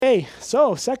Okay,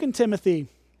 so 2 Timothy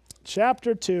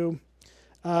chapter 2.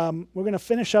 We're going to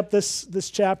finish up this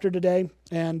chapter today,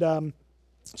 and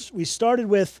we started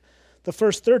with the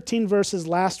first 13 verses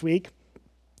last week,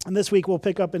 and this week we'll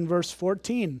pick up in verse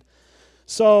 14.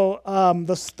 So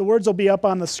the words will be up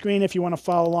on the screen if you want to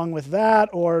follow along with that,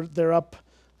 or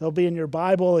they'll be in your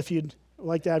Bible if you'd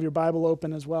like to have your Bible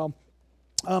open as well.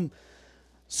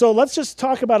 So let's just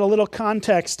talk about a little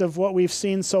context of what we've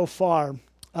seen so far.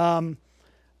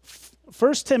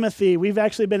 1 Timothy, we've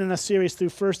actually been in a series through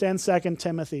 1 and 2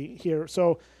 Timothy here.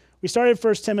 So we started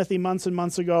 1 Timothy months and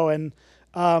months ago, and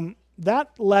that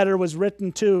letter was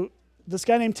written to this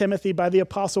guy named Timothy by the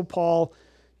Apostle Paul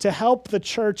to help the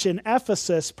church in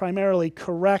Ephesus primarily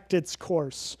correct its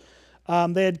course.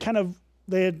 They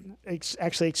had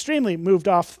actually extremely moved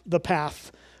off the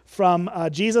path from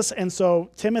Jesus, and so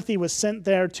Timothy was sent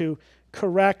there to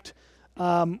correct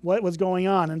what was going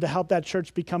on and to help that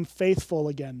church become faithful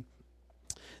again.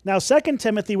 Now, 2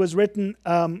 Timothy was written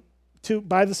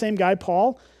by the same guy,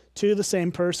 Paul, to the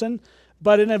same person,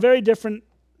 but in a very different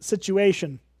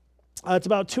situation. It's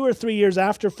about 2 or 3 years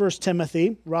after 1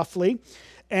 Timothy, roughly,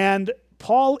 and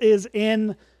Paul is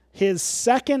in his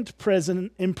second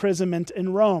imprisonment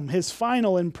in Rome, his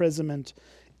final imprisonment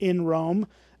in Rome.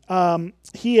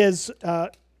 He is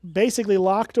basically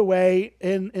locked away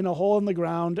in a hole in the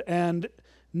ground and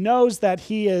knows that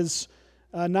he is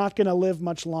not going to live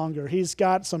much longer. He's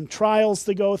got some trials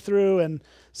to go through and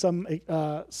some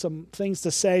things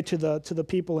to say to the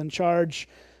people in charge,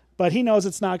 but he knows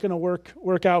it's not going to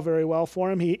work out very well for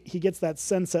him. He gets that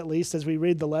sense, at least as we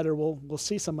read the letter. We'll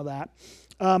see some of that.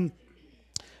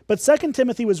 But 2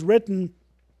 Timothy was written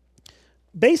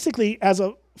basically as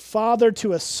a father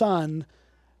to a son.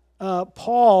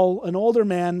 Paul, an older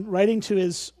man, writing to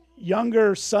his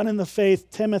younger son in the faith,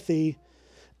 Timothy,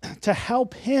 to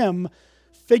help him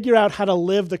figure out how to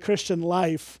live the Christian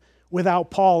life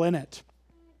without Paul in it,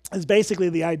 is basically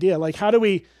the idea. Like, how do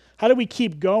we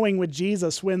keep going with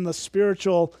Jesus when the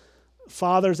spiritual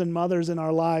fathers and mothers in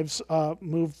our lives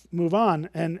move on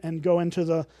and go into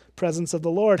the presence of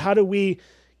the Lord? How do we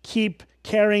keep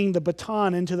carrying the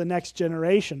baton into the next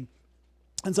generation?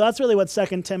 And so that's really what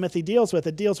 2 Timothy deals with.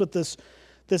 It deals with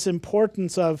this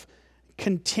importance of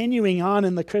continuing on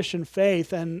in the Christian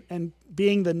faith and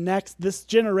being this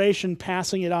generation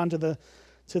passing it on to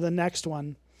the next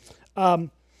one.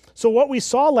 So what we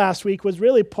saw last week was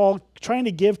really Paul trying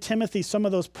to give Timothy some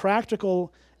of those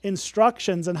practical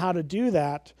instructions on how to do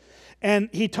that. And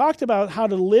he talked about how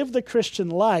to live the Christian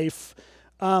life,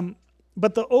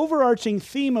 but the overarching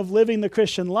theme of living the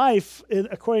Christian life,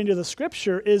 according to the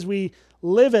Scripture, is we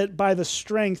live it by the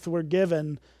strength we're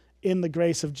given in the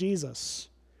grace of Jesus.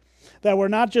 That we're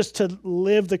not just to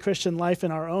live the Christian life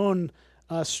in our own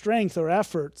strength or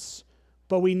efforts,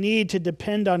 but we need to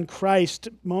depend on Christ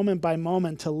moment by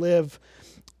moment to live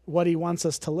what he wants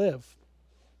us to live.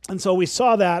 And so we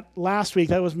saw that last week.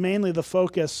 That was mainly the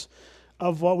focus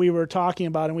of what we were talking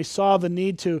about. And we saw the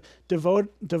need to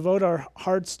devote our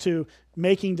hearts to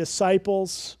making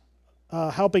disciples,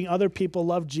 helping other people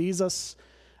love Jesus.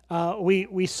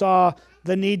 We saw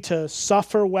the need to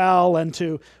suffer well and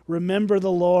to remember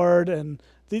the Lord and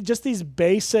just these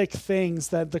basic things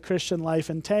that the Christian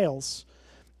life entails.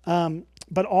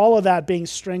 But all of that being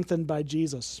strengthened by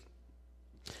Jesus.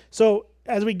 So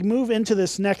as we move into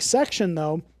this next section,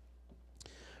 though,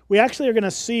 we actually are going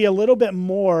to see a little bit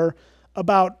more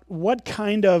about what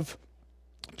kind of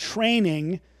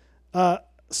training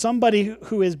somebody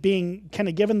who is being kind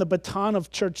of given the baton of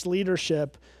church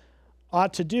leadership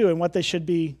ought to do and what they should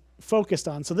be focused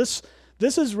on. So this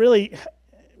is really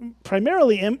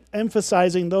primarily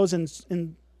emphasizing those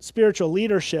in spiritual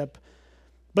leadership,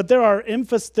 but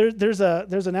there's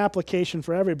an application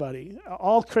for everybody.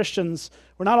 All Christians,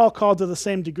 we're not all called to the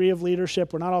same degree of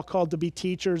leadership. We're not all called to be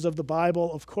teachers of the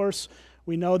Bible. Of course,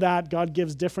 we know that God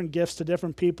gives different gifts to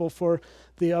different people for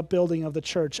the upbuilding of the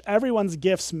church. Everyone's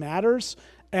gifts matters,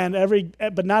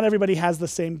 but not everybody has the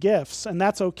same gifts, and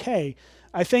that's okay.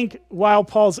 I think while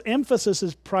Paul's emphasis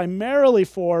is primarily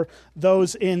for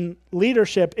those in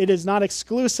leadership, it is not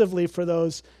exclusively for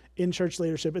those in church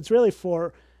leadership. It's really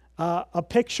for a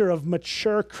picture of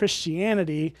mature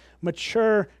Christianity,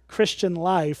 mature Christian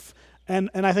life, and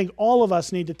I think all of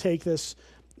us need to take this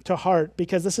to heart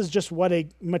because this is just what a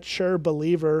mature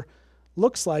believer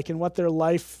looks like and what their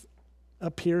life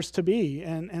appears to be.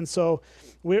 And so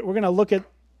we're going to look at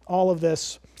all of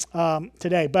this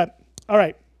today. But all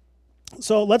right.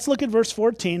 So let's look at verse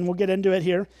 14. We'll get into it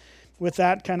here with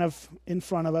that kind of in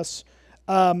front of us.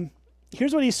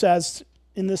 Here's what he says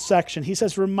in this section. He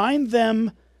says, remind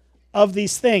them of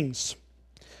these things.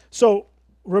 So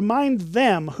remind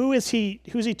them. Who's he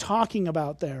talking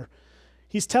about there?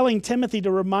 He's telling Timothy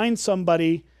to remind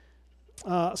somebody,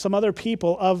 some other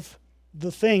people, of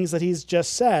the things that he's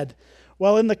just said.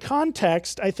 Well, in the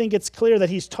context, I think it's clear that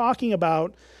he's talking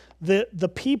about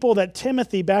the people that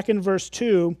Timothy, back in verse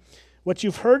 2, what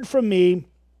you've heard from me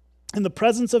in the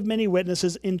presence of many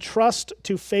witnesses, entrust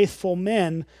to faithful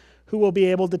men who will be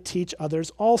able to teach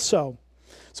others also.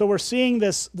 So we're seeing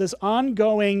this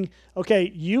ongoing,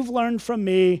 okay, you've learned from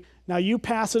me, now you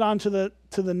pass it on to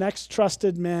the next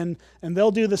trusted men, and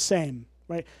they'll do the same,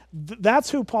 right? That's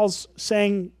who Paul's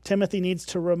saying Timothy needs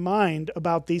to remind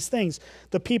about these things,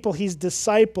 the people he's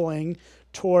discipling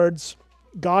towards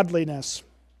godliness.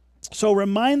 So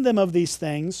remind them of these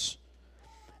things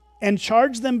and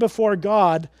charge them before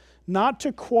God not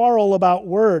to quarrel about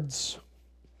words,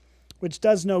 which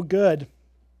does no good,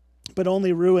 but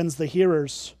only ruins the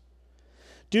hearers.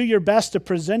 Do your best to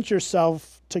present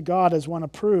yourself to God as one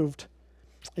approved,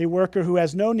 a worker who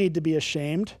has no need to be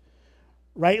ashamed,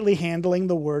 rightly handling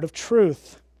the word of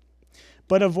truth.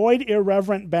 But avoid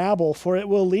irreverent babble, for it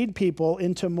will lead people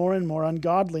into more and more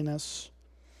ungodliness,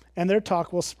 and their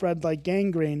talk will spread like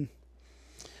gangrene.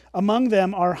 Among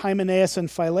them are Hymenaeus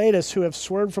and Philetus, who have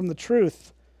swerved from the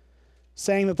truth,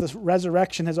 saying that the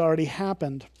resurrection has already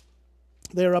happened.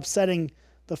 They are upsetting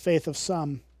the faith of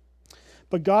some.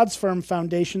 But God's firm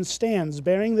foundation stands,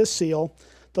 bearing this seal: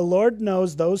 the Lord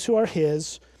knows those who are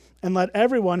his, and let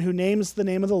everyone who names the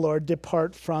name of the Lord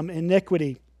depart from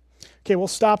iniquity. Okay, we'll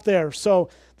stop there. So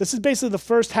this is basically the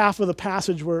first half of the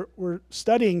passage we're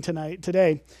studying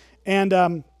today.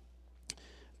 And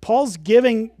Paul's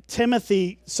giving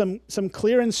Timothy some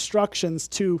clear instructions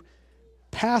to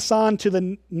pass on to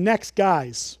the next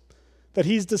guys that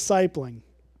he's discipling.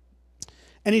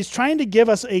 And he's trying to give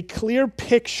us a clear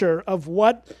picture of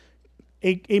what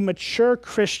a mature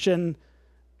Christian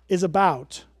is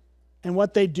about and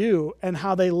what they do and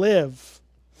how they live.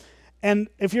 And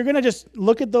if you're going to just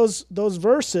look at those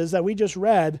verses that we just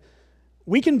read,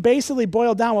 we can basically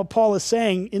boil down what Paul is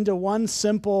saying into one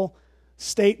simple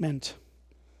statement.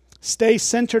 Stay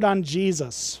centered on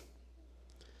Jesus.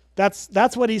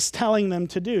 That's what he's telling them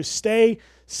to do. Stay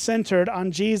centered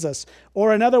on Jesus.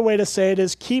 Or another way to say it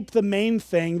is keep the main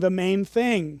thing the main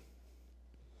thing.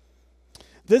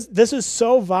 This is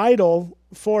so vital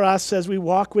for us as we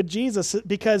walk with Jesus,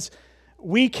 because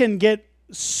we can get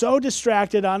so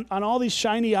distracted on all these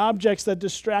shiny objects that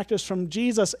distract us from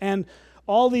Jesus, and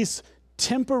all these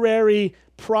temporary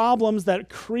problems that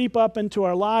creep up into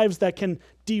our lives that can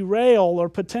derail or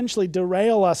potentially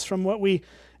derail us from what we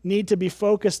need to be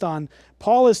focused on.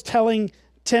 Paul is telling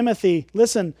Timothy,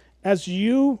 listen, as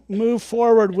you move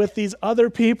forward with these other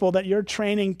people that you're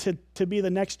training to be the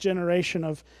next generation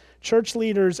of church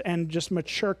leaders and just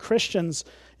mature Christians,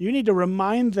 you need to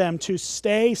remind them to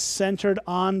stay centered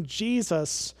on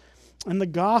Jesus and the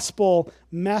gospel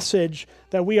message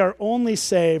that we are only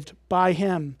saved by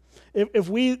him. If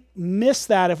we miss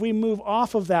that, if we move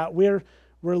off of that, we're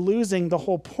losing the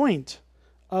whole point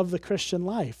of the Christian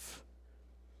life.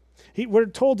 We're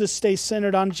told to stay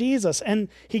centered on Jesus, and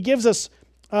he gives us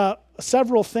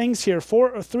several things here,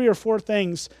 three or four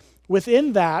things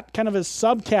within that, kind of as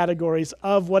subcategories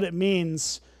of what it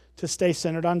means to stay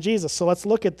centered on Jesus. So let's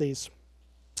look at these.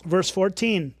 Verse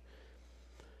 14.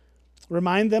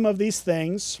 Remind them of these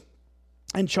things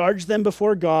and charge them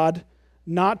before God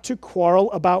not to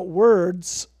quarrel about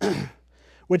words,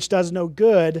 which does no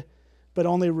good, but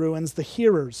only ruins the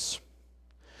hearers.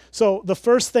 So the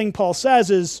first thing Paul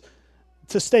says is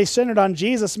to stay centered on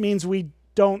Jesus means we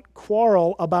don't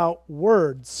quarrel about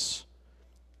words.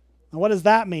 Now, what does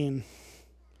that mean?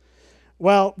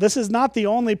 Well, this is not the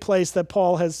only place that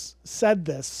Paul has said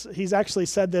this. He's actually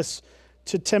said this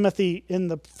to Timothy in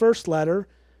the first letter.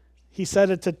 He said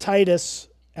it to Titus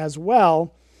as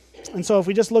well. And so if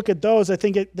we just look at those, I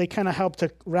think they kind of help to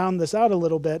round this out a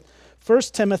little bit. 1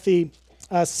 Timothy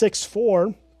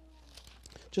 6:4,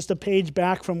 just a page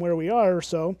back from where we are or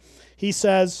so, he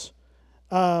says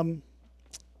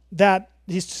that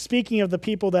he's speaking of the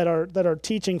people that are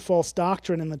teaching false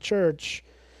doctrine in the church,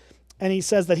 and he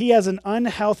says that he has an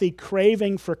unhealthy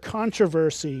craving for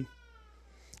controversy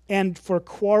and for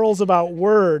quarrels about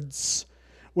words,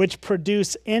 which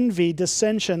produce envy,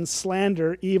 dissension,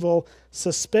 slander, evil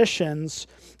suspicions,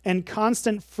 and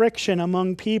constant friction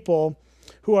among people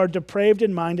who are depraved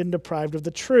in mind and deprived of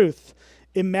the truth,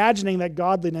 imagining that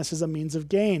godliness is a means of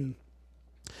gain.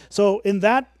 So in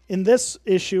this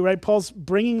issue, right, Paul's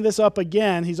bringing this up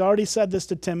again. He's already said this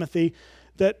to Timothy,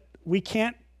 that we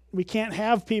can't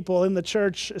have people in the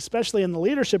church, especially in the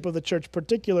leadership of the church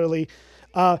particularly,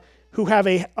 who have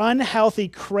a unhealthy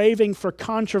craving for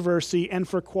controversy and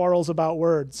for quarrels about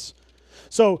words.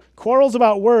 So quarrels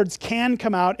about words can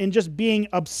come out in just being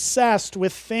obsessed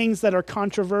with things that are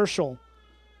controversial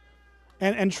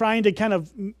and trying to kind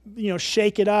of,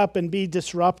 shake it up and be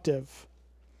disruptive.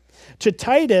 To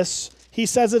Titus, he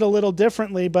says it a little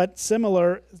differently, but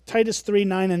similar. Titus 3,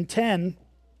 9, and 10,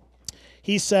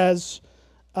 he says,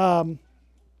 let's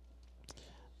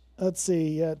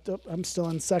see, I'm still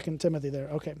in 2 Timothy there.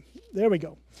 Okay, there we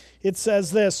go. It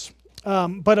says this,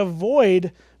 but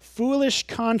avoid foolish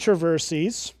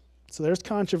controversies, so there's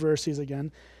controversies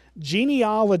again,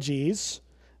 genealogies,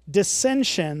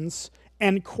 dissensions,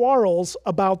 and quarrels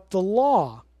about the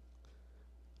law.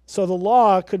 So the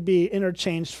law could be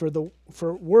interchanged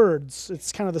for words.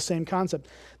 It's kind of the same concept.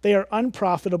 They are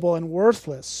unprofitable and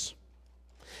worthless.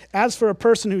 As for a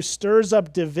person who stirs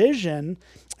up division,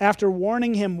 after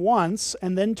warning him once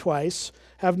and then twice,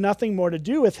 have nothing more to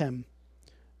do with him.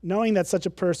 Knowing that such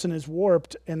a person is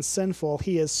warped and sinful,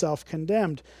 he is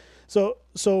self-condemned.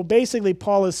 So basically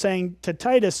Paul is saying to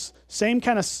Titus, same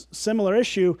kind of similar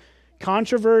issue,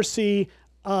 controversy,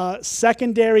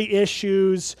 secondary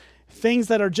issues, things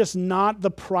that are just not the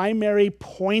primary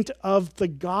point of the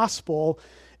gospel.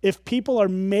 If people are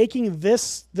making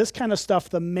this kind of stuff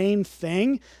the main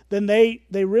thing, then they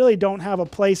really don't have a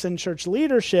place in church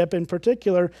leadership in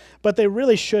particular, but they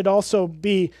really should also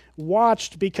be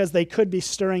watched because they could be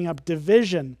stirring up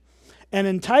division. And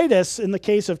in Titus, in the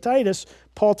case of Titus,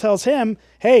 Paul tells him,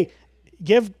 hey,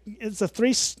 it's a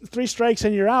three strikes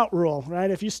and you're out rule,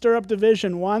 right? If you stir up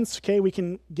division once, okay, we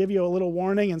can give you a little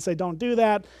warning and say, don't do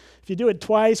that. If you do it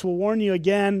twice, we'll warn you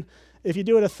again. If you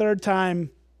do it a third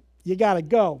time, you got to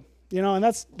go. And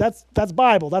that's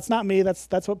Bible. That's not me.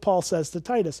 That's what Paul says to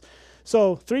Titus.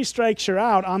 So 3 strikes, you're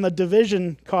out on the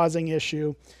division-causing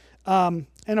issue. And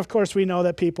of course, we know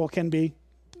that people can be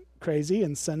crazy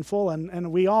and sinful,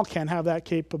 and we all can have that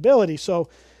capability.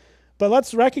 But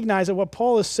let's recognize that what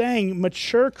Paul is saying,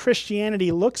 mature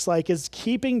Christianity looks like is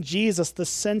keeping Jesus the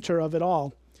center of it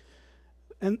all.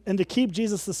 And to keep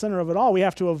Jesus the center of it all, we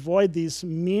have to avoid these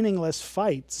meaningless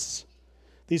fights,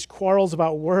 these quarrels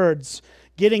about words,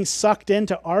 getting sucked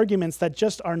into arguments that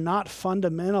just are not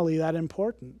fundamentally that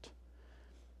important.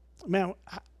 Man,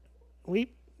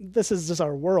 this is just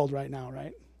our world right now,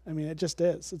 right? I mean, it just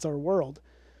is. It's our world.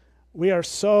 We are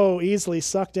so easily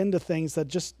sucked into things that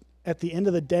just at the end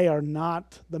of the day are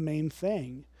not the main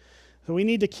thing. So we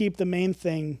need to keep the main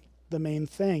thing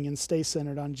and stay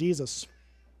centered on Jesus.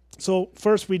 So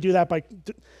first we do that by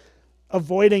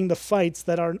avoiding the fights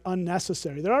that are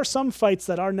unnecessary. There are some fights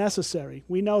that are necessary.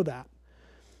 We know that.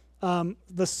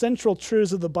 The central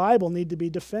truths of the Bible need to be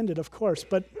defended, of course,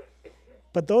 but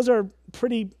those are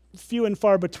pretty few and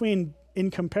far between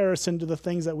in comparison to the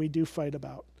things that we do fight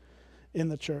about in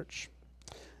the church.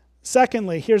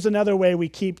 Secondly, here's another way we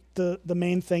keep the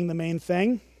main thing the main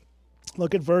thing.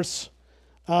 Look at verse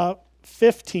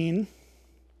 15.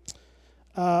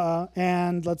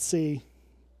 And let's see.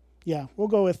 Yeah, we'll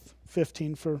go with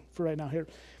 15 for right now here.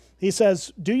 He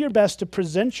says, do your best to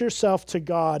present yourself to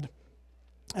God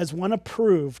as one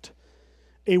approved,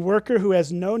 a worker who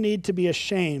has no need to be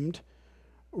ashamed,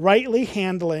 rightly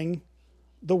handling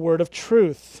the word of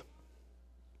truth.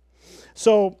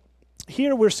 So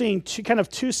here we're seeing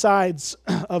two sides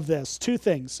of this, two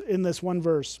things in this one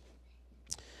verse.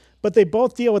 But they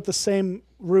both deal with the same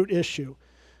root issue.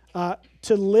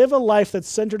 To live a life that's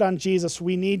centered on Jesus,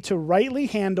 we need to rightly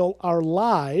handle our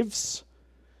lives,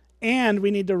 and we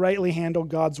need to rightly handle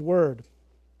God's word.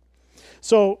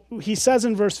 So he says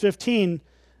in verse 15,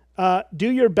 do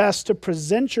your best to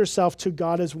present yourself to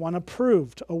God as one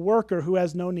approved, a worker who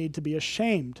has no need to be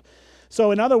ashamed. So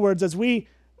in other words, as we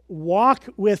walk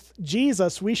with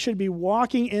Jesus, we should be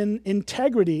walking in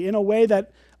integrity in a way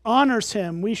that honors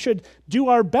him. We should do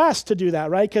our best to do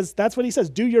that, right? Because that's what he says,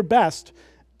 do your best.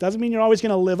 Doesn't mean you're always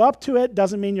going to live up to it.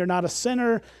 Doesn't mean you're not a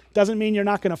sinner. Doesn't mean you're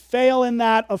not going to fail in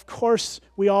that. Of course,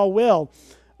 we all will.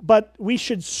 But we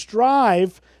should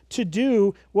strive to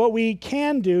do what we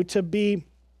can do to be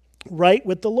right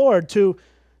with the Lord, to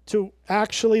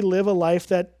actually live a life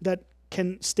that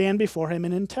can stand before him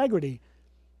in integrity.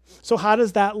 So how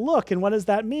does that look and what does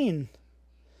that mean?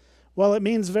 Well, it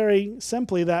means very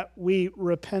simply that we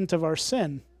repent of our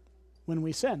sin when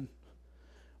we sin.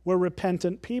 We're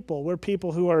repentant people. We're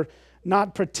people who are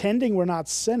not pretending we're not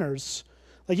sinners.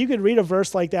 Like you could read a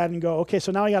verse like that and go, okay,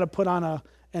 so now I got to put on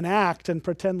an act and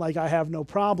pretend like I have no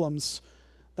problems.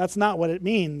 That's not what it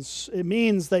means. It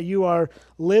means that you are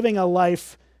living a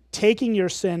life taking your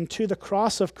sin to the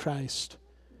cross of Christ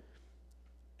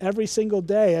every single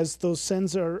day as those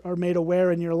sins are made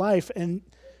aware in your life, and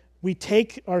We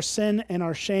take our sin and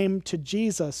our shame to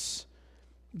Jesus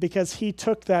because he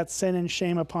took that sin and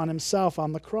shame upon himself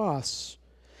on the cross.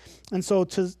 And so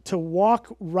to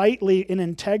walk rightly in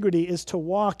integrity is to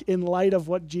walk in light of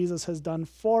what Jesus has done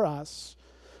for us,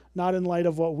 not in light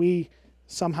of what we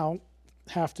somehow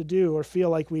have to do or feel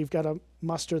like we've got to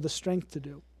muster the strength to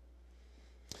do.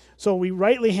 So we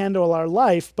rightly handle our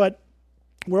life, but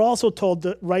we're also told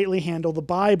to rightly handle the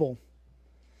Bible.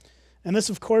 And this,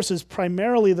 of course, is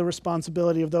primarily the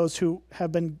responsibility of those who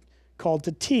have been called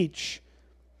to teach.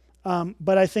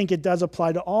 But I think it does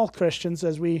apply to all Christians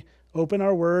as we open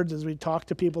our words, as we talk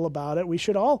to people about it. We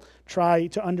should all try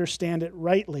to understand it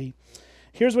rightly.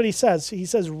 Here's what he says. He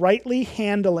says, rightly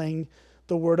handling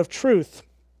the word of truth.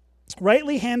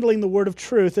 Rightly handling the word of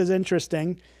truth is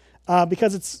interesting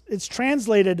because it's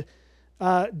translated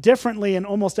differently in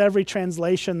almost every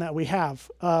translation that we have.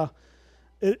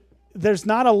 There's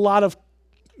not a lot of,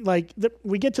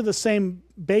 we get to the same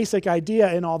basic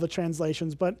idea in all the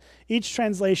translations, but each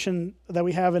translation that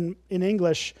we have in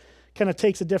English kind of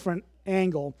takes a different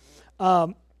angle.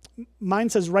 Mine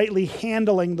says rightly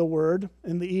handling the word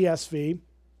in the ESV.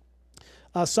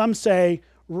 Some say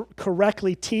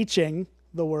correctly teaching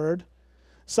the word.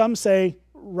 Some say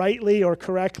rightly or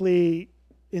correctly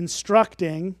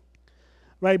instructing,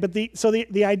 right? But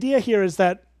the idea here is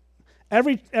that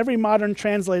every modern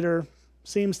translator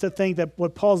seems to think that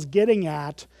what Paul's getting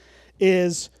at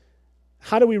is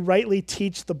how do we rightly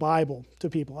teach the Bible to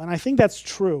people? And I think that's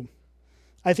true.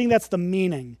 I think that's the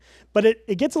meaning. But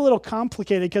it gets a little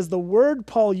complicated because the word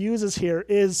Paul uses here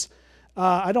is,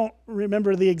 I don't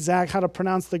remember how to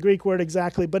pronounce the Greek word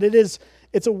exactly, but it's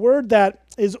a word that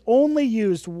is only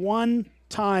used one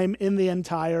time in the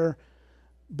entire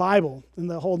Bible, in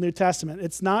the whole New Testament.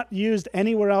 It's not used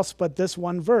anywhere else but this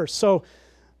one verse. So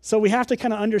we have to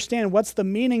kind of understand what's the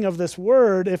meaning of this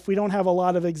word if we don't have a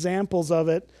lot of examples of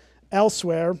it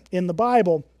elsewhere in the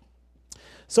Bible.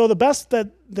 So the best that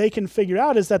they can figure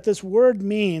out is that this word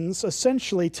means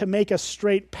essentially to make a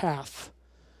straight path.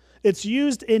 It's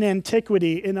used in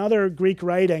antiquity in other Greek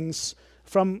writings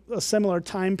from a similar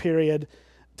time period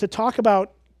to talk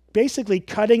about basically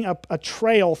cutting a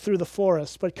trail through the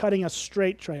forest, but cutting a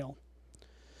straight trail.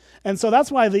 And so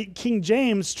that's why the King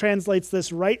James translates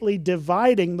this rightly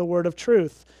dividing the word of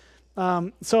truth.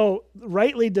 So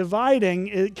rightly dividing,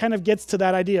 it kind of gets to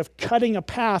that idea of cutting a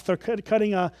path or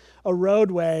cutting a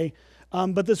roadway.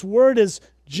 But this word is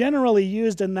generally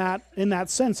used in that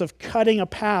sense of cutting a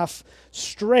path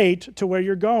straight to where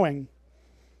you're going.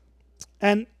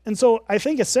 And so I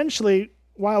think essentially,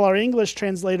 while our English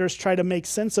translators try to make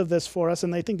sense of this for us,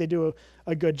 and they think they do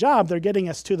a good job, they're getting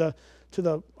us to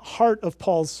the heart of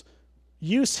Paul's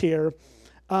use here.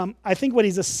 I think what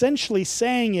he's essentially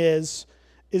saying is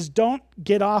don't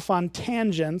get off on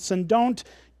tangents and don't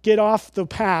get off the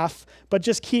path, but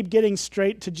just keep getting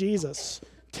straight to Jesus.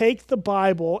 Take the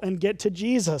Bible and get to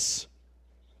Jesus.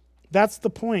 That's the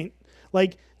point.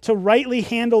 To rightly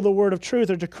handle the word of truth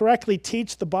or to correctly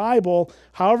teach the Bible,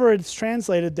 however it's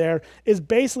translated there, is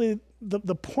basically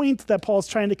the point that Paul's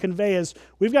trying to convey is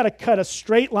we've got to cut a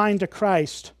straight line to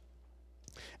Christ.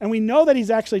 And we know that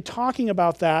he's actually talking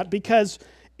about that because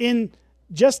in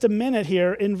just a minute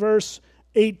here, in verse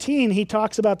 18, he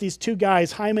talks about these two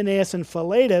guys, Hymenaeus and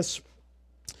Philetus,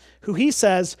 who he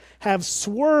says have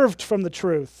swerved from the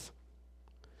truth.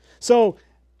 So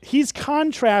he's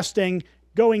contrasting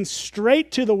going straight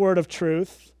to the word of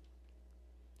truth,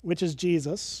 which is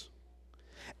Jesus,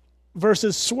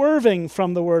 versus swerving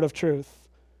from the word of truth,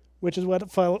 which is what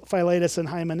Philetus and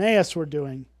Hymenaeus were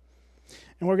doing.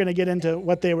 And we're going to get into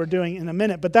what they were doing in a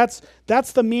minute. But that's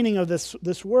the meaning of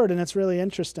this word, and it's really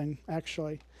interesting,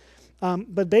 actually.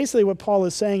 But basically what Paul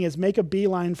is saying is make a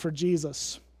beeline for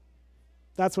Jesus.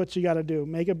 That's what you got to do.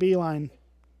 Make a beeline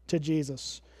to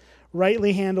Jesus.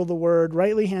 Rightly handle the word.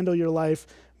 Rightly handle your life.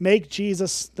 Make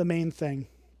Jesus the main thing.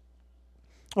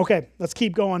 Okay, let's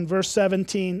keep going. Verse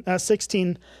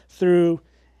 16 through,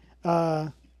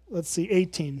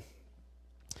 18.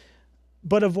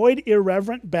 But avoid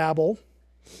irreverent babble,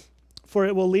 for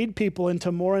it will lead people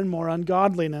into more and more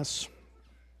ungodliness,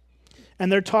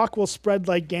 and their talk will spread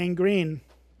like gangrene.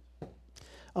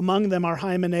 Among them are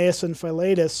Hymenaeus and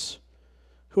Philetus,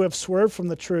 who have swerved from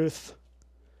the truth,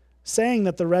 saying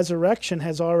that the resurrection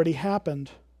has already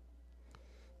happened.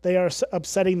 They are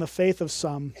upsetting the faith of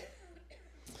some.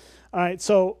 All right,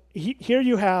 so here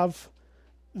you have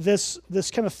this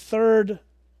kind of third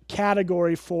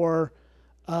category for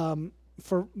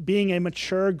being a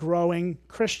mature, growing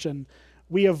Christian.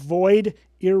 We avoid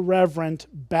irreverent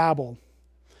babble.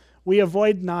 We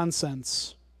avoid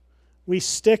nonsense. We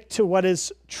stick to what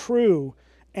is true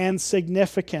and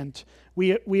significant.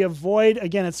 We avoid,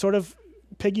 again, it's sort of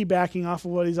piggybacking off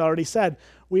of what he's already said.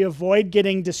 We avoid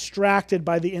getting distracted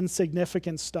by the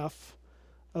insignificant stuff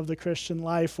of the Christian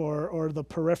life or the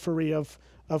periphery of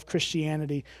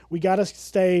Christianity. We got to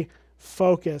stay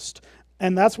focused.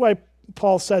 And that's why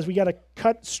Paul says we got to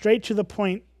cut straight to the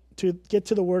point to get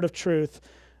to the word of truth.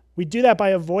 We do that by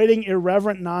avoiding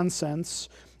irreverent nonsense.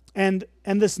 And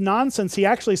this nonsense, he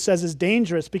actually says, is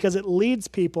dangerous because it leads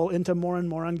people into more and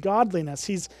more ungodliness.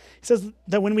 He says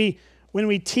that when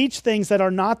we teach things that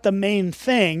are not the main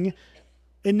thing,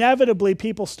 inevitably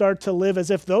people start to live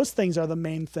as if those things are the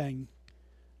main thing.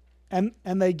 And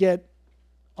they get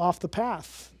off the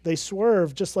path. They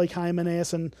swerve, just like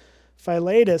Hymenaeus and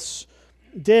Philetus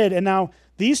did. And now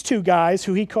these two guys,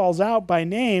 who he calls out by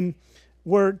name,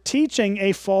 were teaching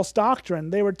a false doctrine.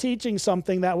 They were teaching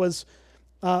something that was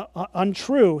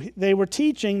untrue. They were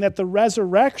teaching that the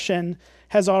resurrection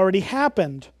has already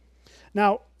happened.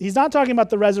 Now, he's not talking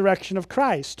about the resurrection of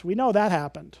Christ. We know that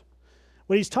happened.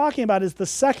 What he's talking about is the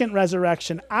second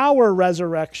resurrection, our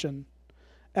resurrection,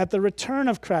 at the return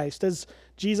of Christ. As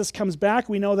Jesus comes back,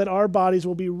 we know that our bodies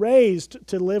will be raised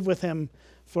to live with him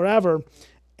forever.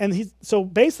 And so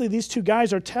basically these two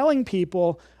guys are telling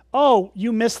people, oh,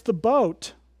 you missed the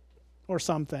boat or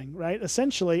something, right?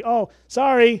 Essentially, oh,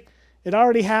 sorry, it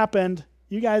already happened.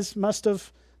 You guys must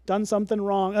have done something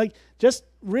wrong. Like, just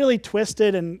really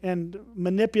twisted and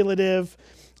manipulative.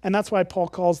 And that's why Paul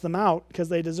calls them out, because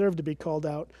they deserve to be called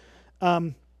out.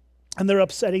 And they're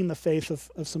upsetting the faith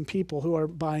of some people who are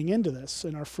buying into this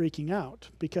and are freaking out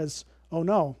because, oh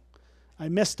no, I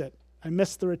missed it. I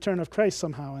missed the return of Christ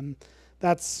somehow. And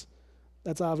that's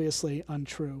obviously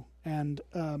untrue. And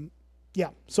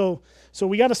so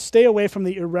we got to stay away from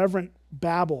the irreverent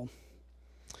babble.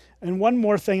 And one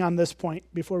more thing on this point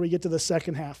before we get to the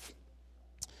second half.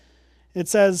 It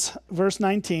says, verse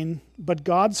 19, but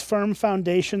God's firm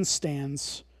foundation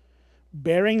stands,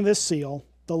 bearing this seal,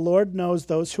 the Lord knows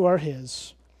those who are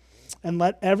his, and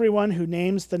let everyone who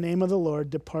names the name of the Lord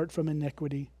depart from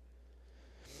iniquity.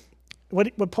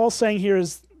 What Paul's saying here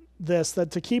is this, that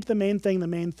to keep the main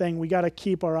thing, we got to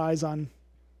keep our eyes on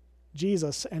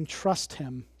Jesus and trust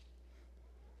him.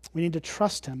 We need to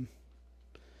trust him.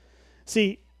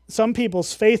 See, some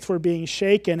people's faith were being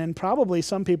shaken, and probably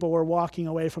some people were walking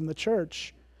away from the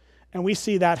church. And we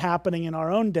see that happening in our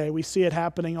own day. We see it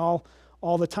happening all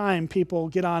the time. People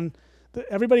get on,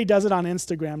 everybody does it on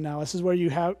Instagram now. This is where you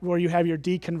have your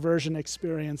deconversion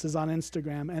experiences on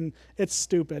Instagram, and it's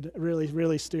stupid, really,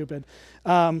 really stupid.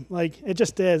 It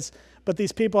just is. But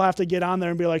these people have to get on there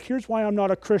and be like, here's why I'm not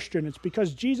a Christian. It's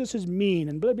because Jesus is mean,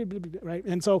 and blah, blah, blah, blah, right?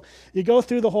 And so you go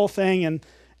through the whole thing,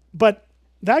 but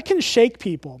that can shake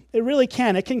people. It really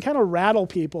can. It can kind of rattle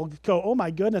people. Go, oh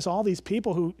my goodness, all these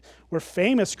people who were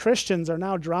famous Christians are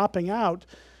now dropping out.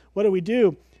 What do we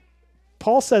do?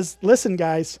 Paul says, listen,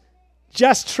 guys,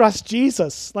 just trust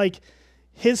Jesus. Like,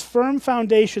 his firm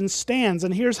foundation stands,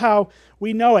 and here's how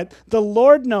we know it. The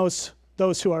Lord knows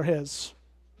those who are his.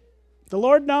 The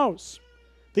Lord knows.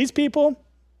 These people,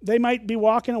 they might be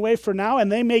walking away for now,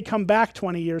 and they may come back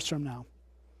 20 years from now.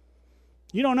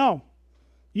 You don't know.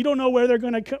 You don't know where they're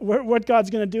going to, what God's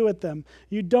going to do with them.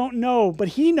 You don't know, but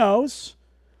he knows.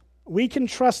 We can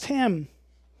trust him.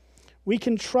 We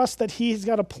can trust that he's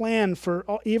got a plan for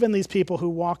even these people who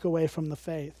walk away from the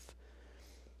faith.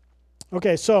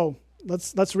 Okay, so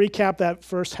let's recap that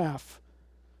first half.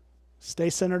 Stay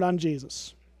centered on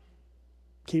Jesus.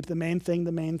 Keep the main thing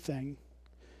the main thing.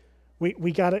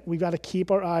 We got to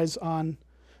keep our eyes on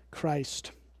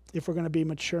Christ if we're going to be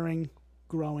maturing,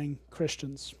 growing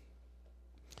Christians.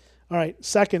 All right,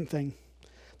 second thing.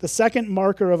 The second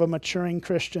marker of a maturing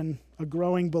Christian, a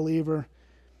growing believer,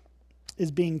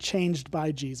 is being changed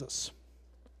by Jesus.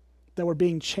 That we're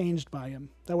being changed by him.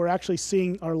 That we're actually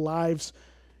seeing our lives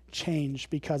change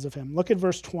because of him. Look at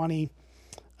verse 20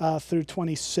 through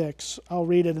 26. I'll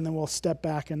read it and then we'll step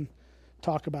back and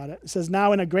talk about it. It says,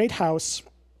 now in a great house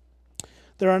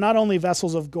there are not only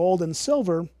vessels of gold and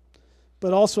silver,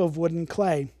 but also of wood and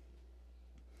clay,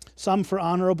 some for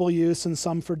honorable use and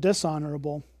some for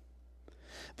dishonorable.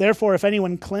 Therefore, if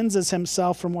anyone cleanses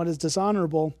himself from what is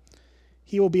dishonorable,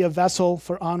 he will be a vessel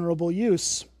for honorable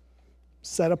use,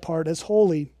 set apart as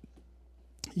holy,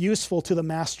 useful to the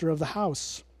master of the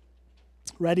house,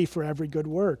 ready for every good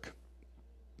work.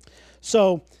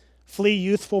 So, flee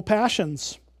youthful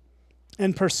passions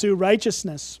and pursue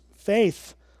righteousness,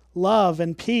 faith, love,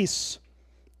 and peace,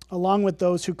 along with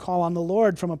those who call on the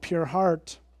Lord from a pure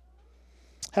heart.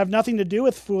 Have nothing to do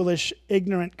with foolish,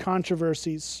 ignorant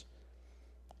controversies.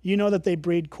 You know that they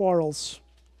breed quarrels.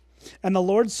 And the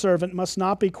Lord's servant must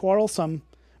not be quarrelsome,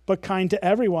 but kind to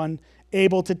everyone,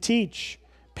 able to teach,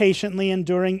 patiently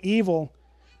enduring evil,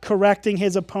 correcting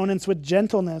his opponents with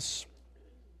gentleness.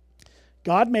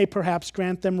 God may perhaps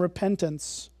grant them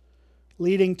repentance,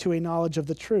 leading to a knowledge of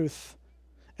the truth,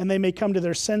 and they may come to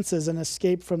their senses and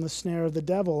escape from the snare of the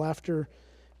devil after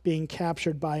being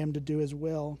captured by him to do his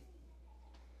will.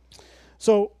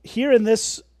 So here in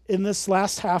this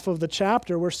last half of the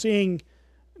chapter, we're seeing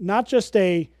not just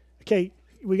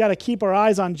we got to keep our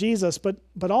eyes on Jesus, but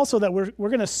also that we're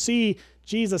going to see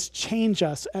Jesus change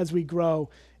us as we grow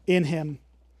in him.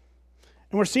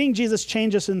 And we're seeing Jesus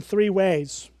change us in 3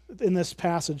 ways in this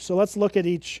passage. So let's look at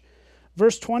each.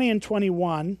 Verse 20 and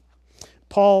 21,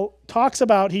 Paul talks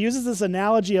about, he uses this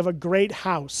analogy of a great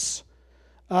house.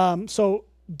 So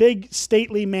big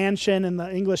stately mansion in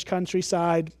the English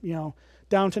countryside,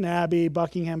 Downton Abbey,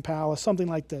 Buckingham Palace, something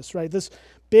like this, right? This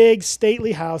big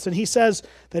stately house. And he says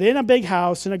that in a big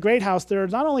house, in a great house, there are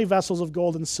not only vessels of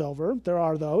gold and silver, there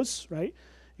are those, right?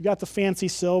 You got the fancy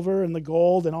silver and the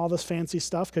gold and all this fancy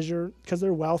stuff because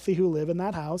they're wealthy who live in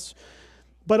that house.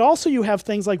 But also you have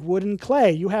things like wood and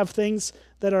clay. You have things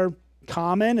that are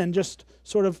common and just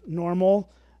sort of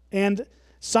normal. And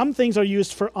some things are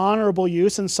used for honorable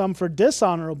use and some for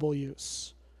dishonorable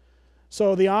use.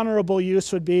 So the honorable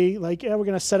use would be like, we're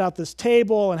going to set out this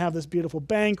table and have this beautiful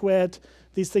banquet.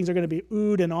 These things are going to be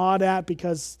oohed and awed at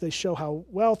because they show how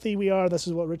wealthy we are. This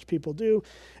is what rich people do.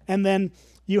 And then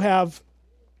you have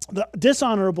the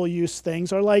dishonorable use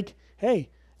things are like, hey,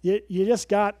 you just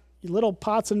got little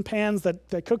pots and pans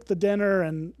that cook the dinner,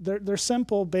 and they're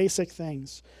simple, basic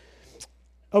things.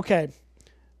 Okay,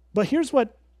 but here's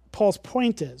what Paul's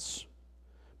point is.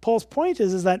 Paul's point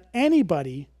is that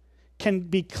anybody can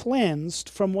be cleansed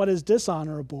from what is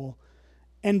dishonorable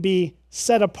and be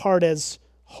set apart as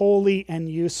holy and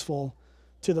useful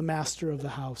to the master of the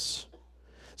house.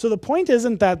 So the point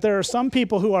isn't that there are some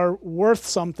people who are worth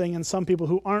something and some people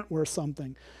who aren't worth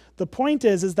something. The point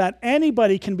is that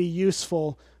anybody can be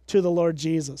useful to the Lord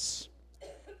Jesus.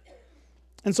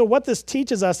 And so what this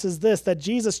teaches us is this, that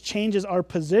Jesus changes our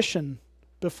position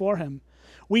before him.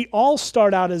 We all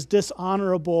start out as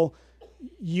dishonorable,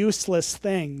 useless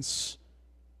things.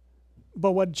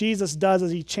 But what Jesus does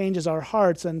is he changes our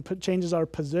hearts and changes our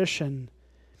position,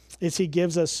 is he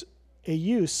gives us a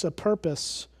use, a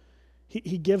purpose.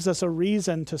 He gives us a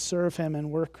reason to serve him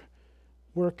and work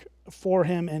for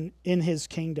him and in his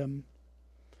kingdom.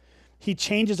 He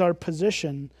changes our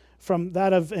position from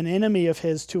that of an enemy of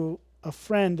his to a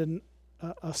friend and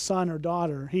a son or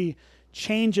daughter. He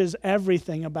changes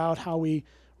everything about how we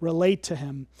relate to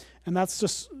him. And that's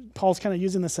just, Paul's kind of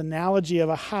using this analogy of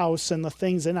a house and the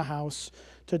things in a house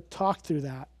to talk through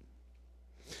that.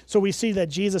 So we see that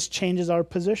Jesus changes our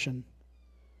position.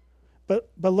 But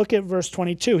look at verse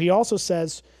 22. He also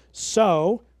says,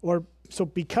 so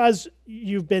because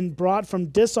you've been brought from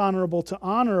dishonorable to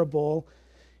honorable,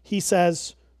 he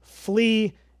says,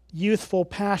 flee youthful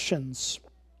passions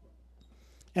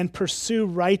and pursue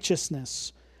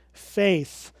righteousness,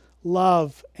 faith,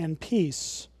 love, and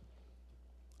peace,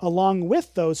 along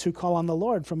with those who call on the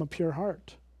Lord from a pure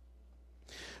heart.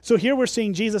 So here we're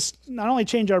seeing Jesus not only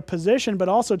change our position, but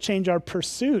also change our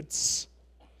pursuits.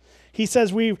 He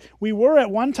says we were at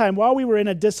one time, while we were in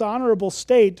a dishonorable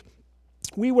state,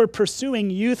 we were pursuing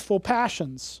youthful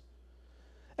passions.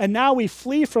 And now we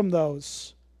flee from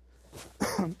those.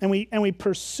 and we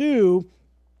pursue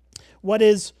what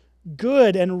is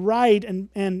good and right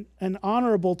and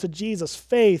honorable to Jesus,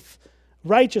 faith,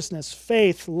 righteousness,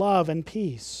 faith, love, and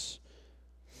peace.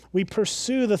 We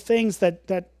pursue the things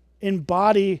that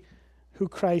embody who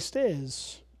Christ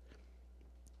is.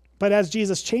 But as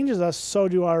Jesus changes us, so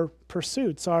do our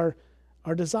pursuits, our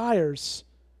desires.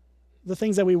 The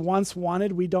things that we once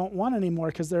wanted, we don't want anymore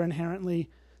because they're inherently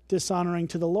dishonoring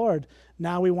to the Lord.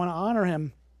 Now we want to honor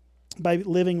him by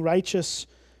living righteous,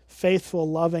 faithful,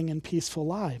 loving, and peaceful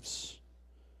lives.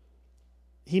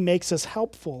 He makes us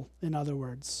helpful, in other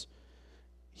words.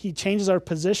 He changes our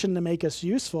position to make us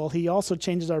useful. He also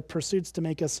changes our pursuits to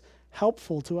make us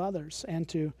helpful to others and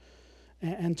to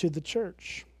the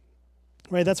church.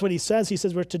 Right? That's what he says. He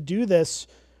says we're to do this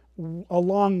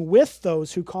along with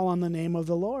those who call on the name of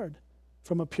the Lord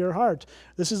from a pure heart.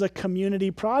 This is a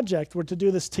community project. We're to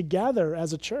do this together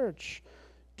as a church,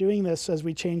 doing this as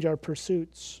we change our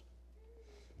pursuits.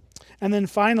 And then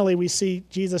finally, we see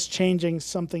Jesus changing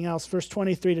something else. Verse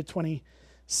 23 to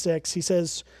 26, he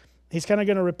says, he's kind of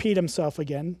going to repeat himself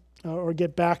again or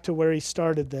get back to where he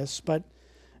started this, but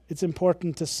it's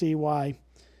important to see why.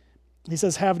 He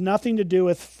says, have nothing to do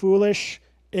with foolish,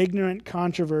 ignorant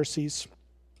controversies.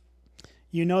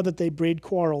 You know that they breed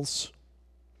quarrels.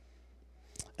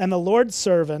 And the Lord's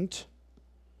servant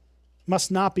must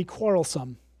not be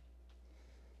quarrelsome,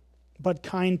 but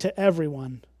kind to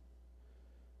everyone,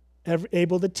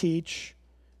 able to teach,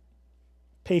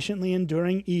 patiently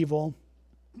enduring evil,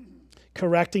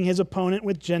 correcting his opponent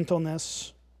with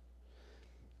gentleness.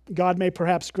 God may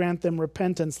perhaps grant them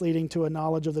repentance leading to a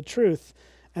knowledge of the truth,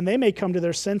 and they may come to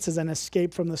their senses and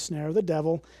escape from the snare of the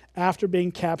devil after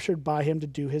being captured by him to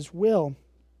do his will.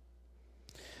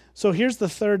 So here's the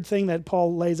third thing that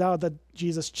Paul lays out that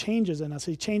Jesus changes in us.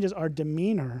 He changes our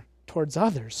demeanor towards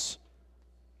others.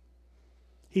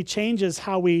 He changes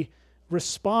how we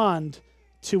respond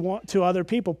to other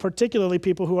people, particularly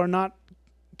people who are not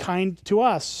kind to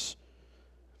us.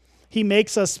 He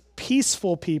makes us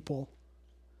peaceful people.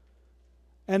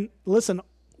 And listen,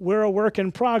 we're a work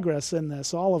in progress in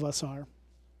this. All of us are.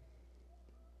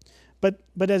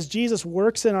 But as Jesus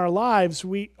works in our lives,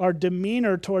 our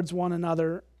demeanor towards one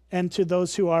another and to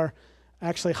those who are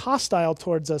actually hostile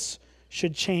towards us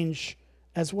should change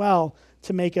as well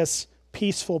to make us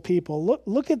peaceful people.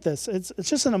 Look at this. It's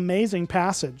just an amazing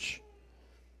passage.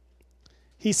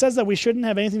 He says that we shouldn't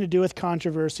have anything to do with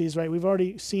controversies, right? We've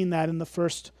already seen that in the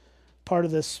first part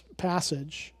of this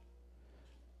passage.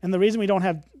 And the reason we don't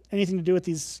have anything to do with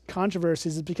these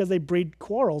controversies is because they breed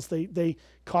quarrels. They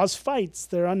cause fights.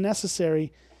 They're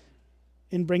unnecessary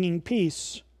in bringing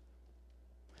peace.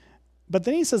 But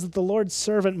then he says that the Lord's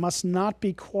servant must not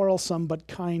be quarrelsome, but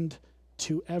kind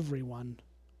to everyone.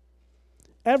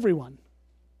 Everyone.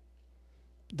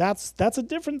 That's a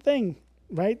different thing,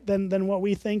 right, than what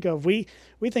we think of. We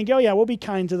think, oh yeah, we'll be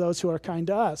kind to those who are kind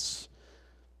to us.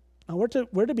 Now,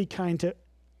 we're to be kind to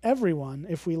everyone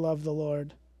if we love the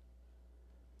Lord.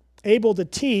 Able to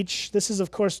teach, this is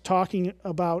of course talking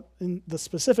about, in the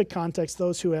specific context,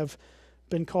 those who have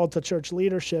been called to church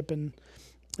leadership and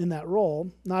in that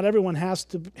role. Not everyone has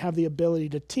to have the ability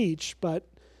to teach, but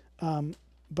the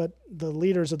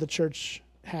leaders of the church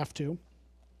have to.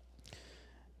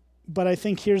 But I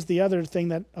think here's the other thing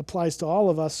that applies to all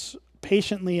of us: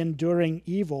 patiently enduring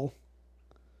evil.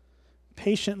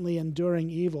 Patiently enduring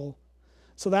evil.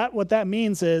 So what that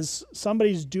means is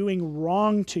somebody's doing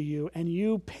wrong to you and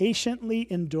you patiently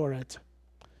endure it.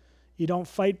 You don't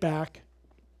fight back.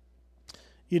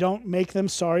 You don't make them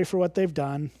sorry for what they've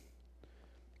done.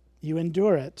 You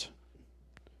endure it.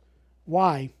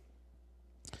 Why?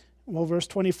 Well, verse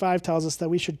 25 tells us that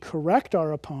we should correct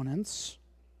our opponents,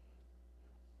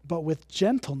 but with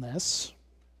gentleness,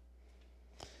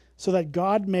 so that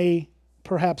God may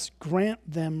perhaps grant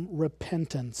them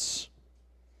repentance,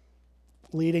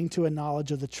 leading to a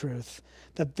knowledge of the truth,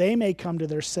 that they may come to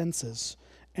their senses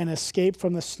and escape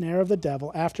from the snare of the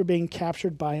devil after being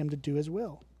captured by him to do his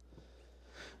will.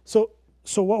 So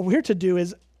what we're to do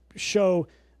is show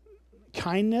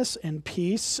kindness and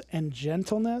peace and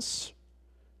gentleness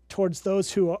towards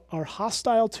those who are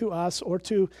hostile to us or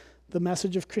to the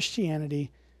message of Christianity.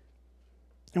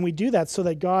 And we do that so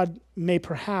that God may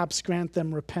perhaps grant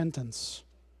them repentance.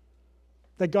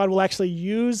 That God will actually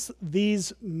use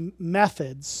these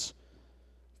methods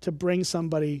to bring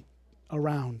somebody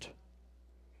around.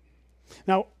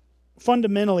 Now,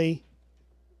 fundamentally,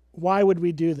 why would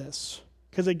we do this?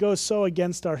 Because it goes so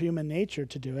against our human nature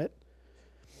to do it.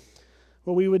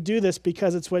 Well, we would do this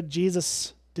because it's what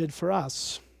Jesus did for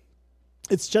us.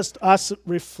 It's just us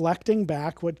reflecting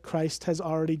back what Christ has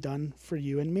already done for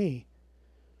you and me.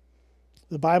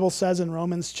 The Bible says in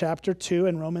Romans chapter 2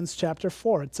 and Romans chapter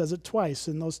 4, it says it twice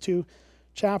in those two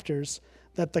chapters,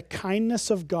 that the kindness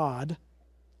of God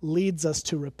leads us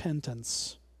to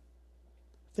repentance.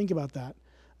 Think about that.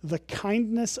 The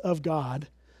kindness of God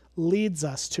leads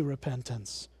us to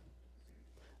repentance.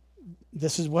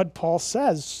 This is what Paul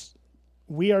says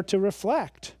we are to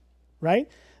reflect, right?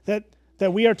 That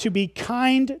we are to be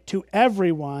kind to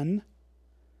everyone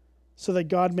so that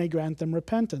God may grant them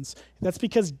repentance. That's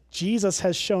because Jesus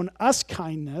has shown us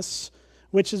kindness,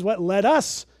 which is what led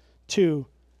us to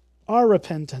our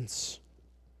repentance.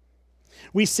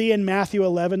 We see in Matthew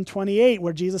 11:28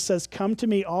 where Jesus says, "Come to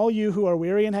me, all you who are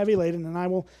weary and heavy laden, and I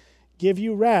will give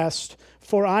you rest,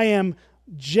 for I am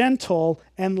gentle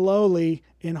and lowly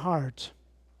in heart."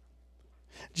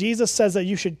 Jesus says that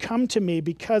you should come to me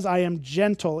because I am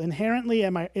gentle. Inherently,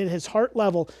 in his heart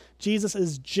level, Jesus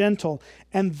is gentle.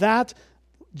 And that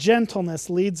gentleness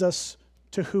leads us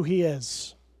to who he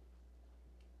is.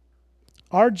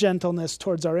 Our gentleness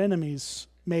towards our enemies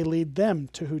may lead them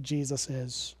to who Jesus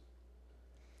is.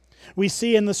 We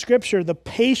see in the scripture the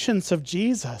patience of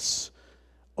Jesus.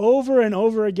 Over and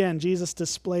over again, Jesus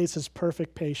displays his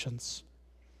perfect patience.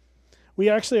 We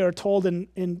actually are told in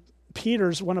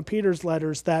one of Peter's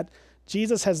letters, that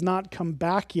Jesus has not come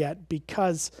back yet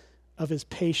because of his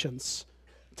patience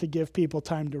to give people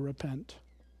time to repent.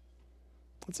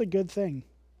 That's a good thing.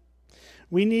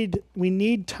 We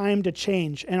need time to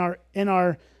change, and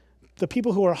the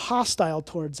people who are hostile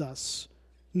towards us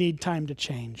need time to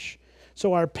change.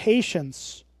 So our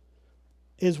patience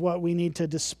is what we need to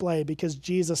display, because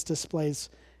Jesus displays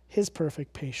his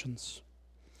perfect patience.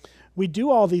 We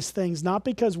do all these things not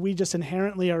because we just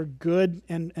inherently are good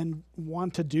and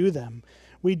want to do them.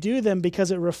 We do them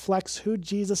because it reflects who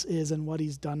Jesus is and what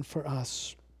he's done for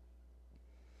us.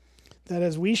 That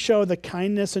as we show the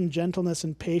kindness and gentleness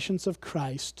and patience of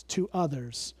Christ to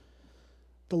others,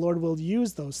 the Lord will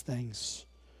use those things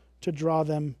to draw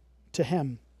them to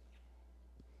him.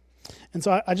 And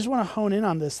so I just want to hone in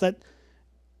on this, that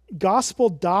gospel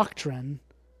doctrine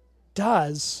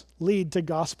does lead to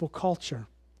gospel culture.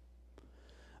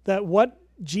 That what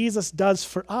Jesus does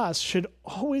for us should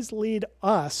always lead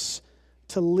us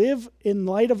to live in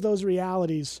light of those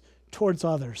realities towards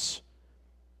others.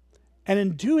 And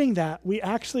in doing that, we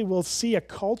actually will see a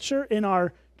culture in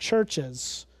our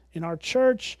churches, in our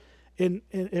church,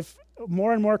 if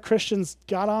more and more Christians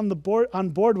got on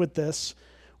board with this,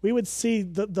 we would see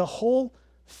the whole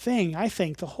thing, I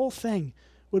think, the whole thing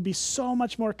would be so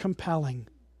much more compelling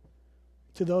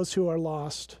to those who are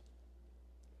lost.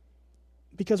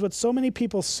 Because what so many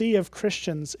people see of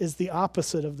Christians is the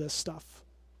opposite of this stuff.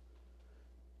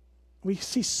 We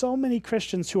see so many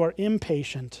Christians who are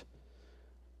impatient,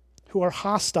 who are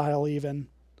hostile even,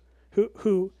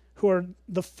 who are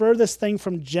the furthest thing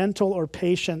from gentle or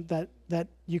patient that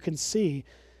you can see.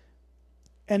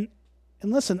 And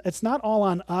listen, it's not all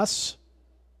on us.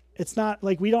 It's not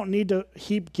like we don't need to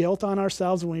heap guilt on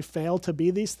ourselves when we fail to be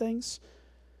these things.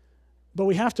 But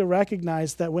we have to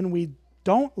recognize that when we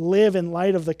don't live in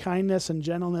light of the kindness and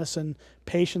gentleness and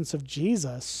patience of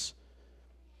Jesus,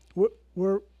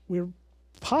 we're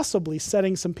possibly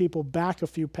setting some people back a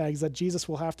few pegs that Jesus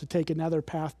will have to take another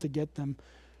path to get them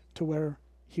to where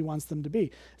he wants them to be.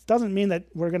 It doesn't mean that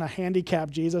we're going to handicap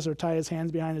Jesus or tie his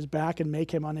hands behind his back and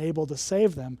make him unable to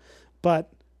save them,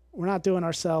 but we're not doing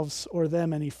ourselves or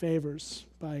them any favors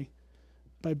by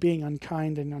being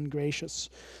unkind and ungracious.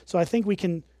 So I think we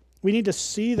need to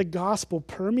see the gospel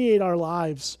permeate our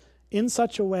lives in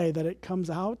such a way that it comes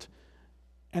out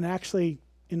and actually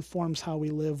informs how we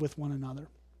live with one another.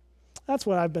 That's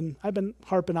what I've been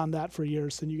harping on that for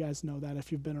years, and you guys know that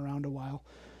if you've been around a while.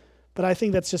 But I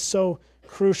think that's just so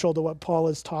crucial to what Paul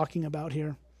is talking about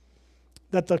here,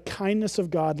 that the kindness of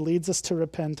God leads us to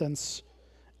repentance,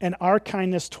 and our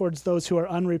kindness towards those who are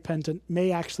unrepentant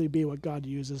may actually be what God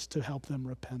uses to help them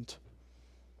repent.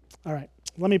 All right,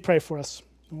 let me pray for us,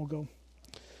 and we'll go.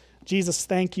 Jesus,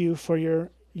 thank you for your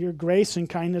grace and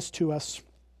kindness to us.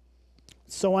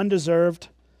 So undeserved,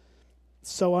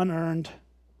 so unearned,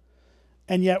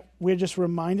 and yet we're just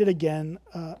reminded again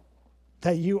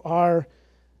that you are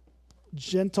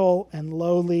gentle and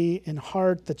lowly in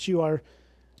heart, that you are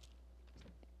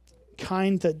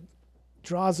kind, that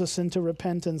draws us into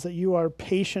repentance, that you are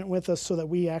patient with us so that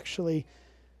we actually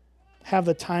have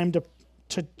the time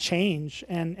to change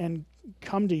and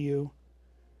come to you.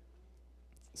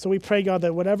 So we pray, God,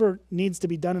 that whatever needs to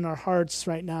be done in our hearts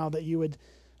right now, that you would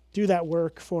do that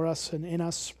work for us and in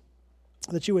us,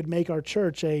 that you would make our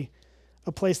church a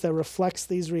place that reflects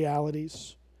these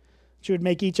realities. That you would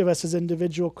make each of us as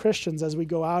individual Christians as we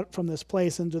go out from this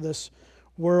place into this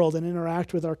world and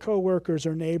interact with our coworkers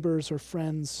or neighbors or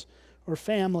friends or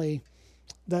family,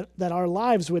 that our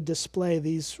lives would display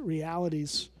these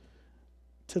realities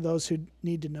to those who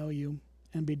need to know you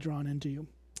and be drawn into you.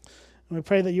 And we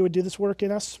pray that you would do this work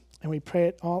in us, and we pray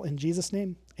it all in Jesus'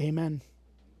 name. Amen.